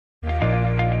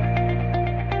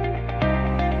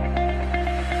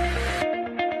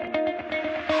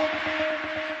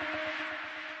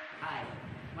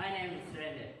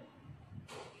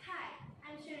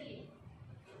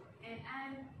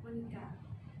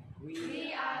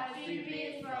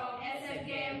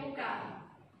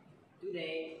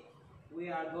Today, we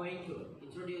are going to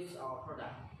introduce our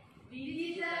product,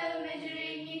 Digital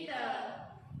Measuring Meter.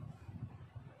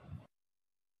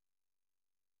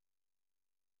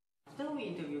 After we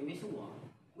interviewed Mr. Wang,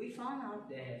 we found out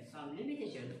there are some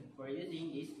limitations for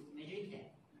using this measuring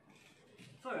tape.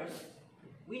 First,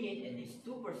 we need at least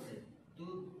 2 persons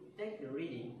to take the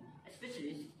reading,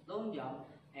 especially long jump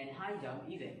and high jump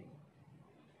event.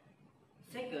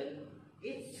 Second,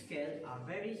 each scales are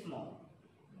very small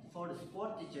for the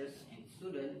sport teachers and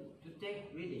students to take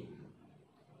reading.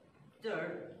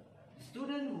 Third,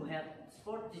 students who have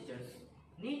sport teachers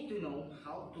need to know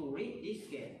how to read this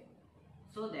scale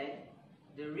so that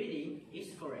the reading is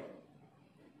correct.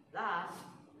 Last,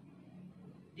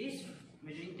 this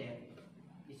measuring tape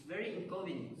is very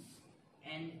inconvenient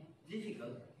and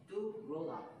difficult to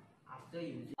roll up after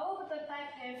using. Our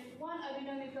prototype has one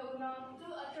Arduino Micro Uno, 2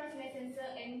 ultrasonic sensor,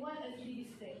 and 1 LCD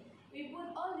display. We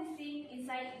put all these things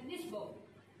inside this box.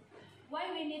 Why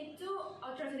we need 2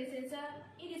 ultrasonic sensors?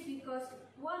 It is because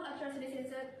one ultrasonic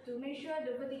sensor to measure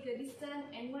the vertical distance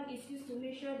and one is used to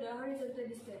measure the horizontal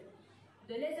distance.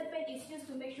 The laser pen is used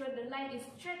to make sure the line is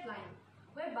straight line,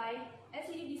 whereby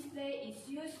LCD display is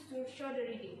used to show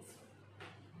the readings.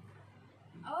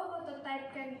 Our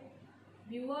prototype can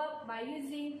be worked by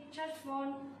using charge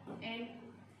phone and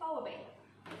power bank.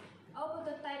 Our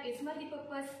prototype is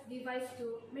multi-purpose device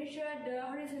to measure the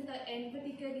horizontal and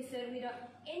vertical distance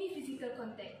without any physical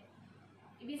contact.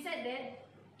 It is said that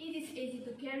it is easy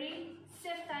to carry,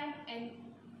 save time, and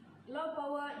low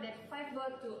power than 5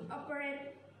 volts to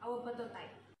operate our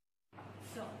prototype.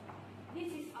 So, this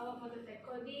is our prototype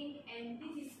coding and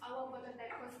this is our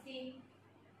prototype costing,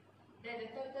 that the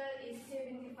total is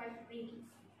 75 ringgit.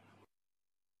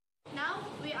 Now,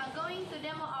 we are going to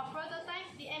demo our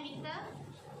prototype, the emitter,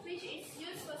 which is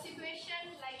used for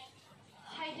situation like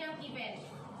high jump event.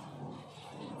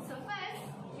 So first,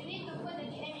 we need to put the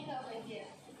emitter over here.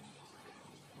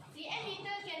 The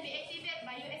emitter can be activated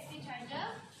by USB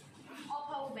charger or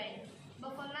power bank.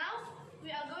 But for now,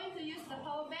 we are going to use the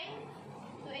power bank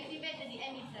to activate the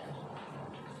emitter.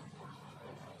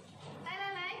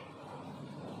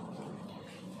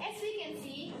 As we can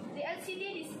see, the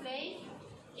LCD display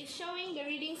is showing the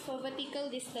readings for vertical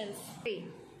distance.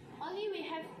 Only we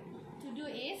have to do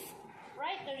is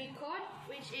write the record,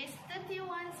 which is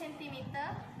 31 cm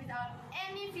without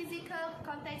any physical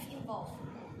contacts involved.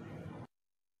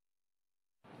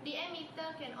 The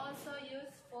emitter can also use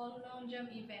for long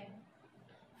jump event.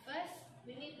 First,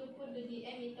 we need to put the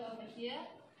emitter over here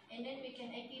and then we can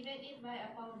activate it by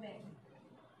a power bank.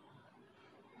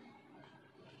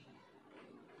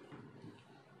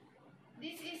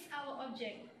 This is our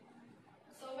object.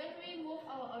 So when we move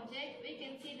our object, we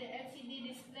can see the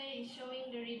LCD display is showing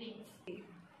the readings.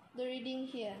 The reading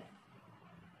here.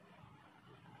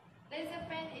 Laser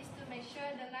pen is to make sure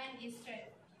the line is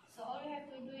straight. So all we have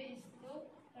to do is to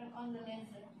turn on the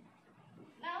laser.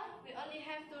 Now we only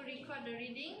have to record the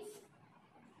readings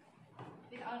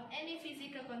without any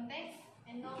physical contacts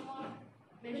and no more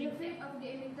measuring. The benefit of the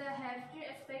emitter have 3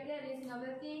 aspects, that is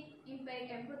novelty, impact,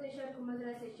 and potential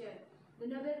commercialization. The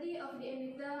novelty of the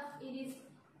emitter, it is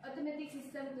automatic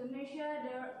system to measure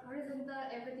the horizontal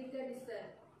and vertical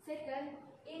distance. Second,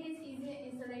 it is easy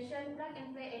installation, plug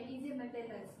and play, and easy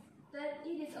maintenance. Third,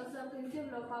 it is also consume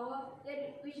low power,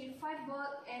 which is 5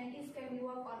 volts, and this can be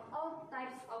worked on all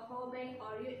types of power bank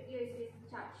or USB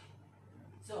charge.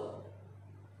 So,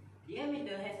 the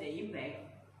emitter has the impact,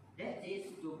 that is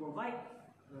to provide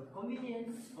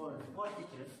convenience for sport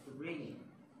teachers to bring in.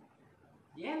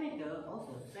 The emitter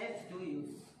also saves to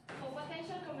use. For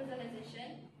potential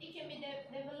commercialization, it can be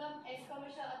developed as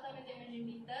commercial automatic measuring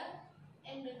meter,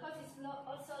 and the cost is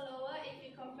also lower if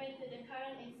you compare to the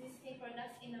current existing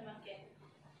products in the market.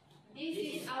 This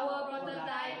is our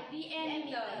prototype, the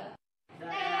emitter.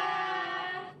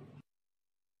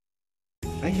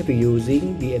 I have been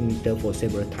using the emitter for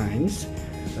several times.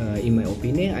 In my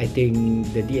opinion, I think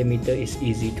the emitter is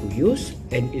easy to use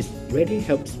and it really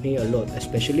helps me a lot,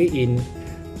 especially in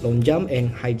long jump and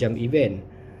high jump event.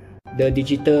 The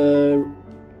digital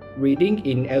reading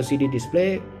in LCD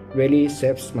display really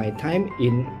saves my time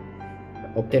in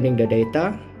obtaining the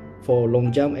data for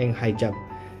long jump and high jump.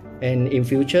 And in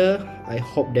future, I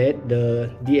hope that the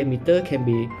emitter can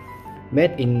be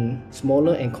made in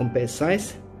smaller and compact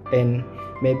size, and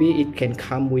maybe it can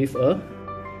come with a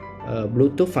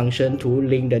Bluetooth function to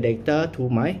link the data to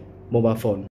my mobile phone.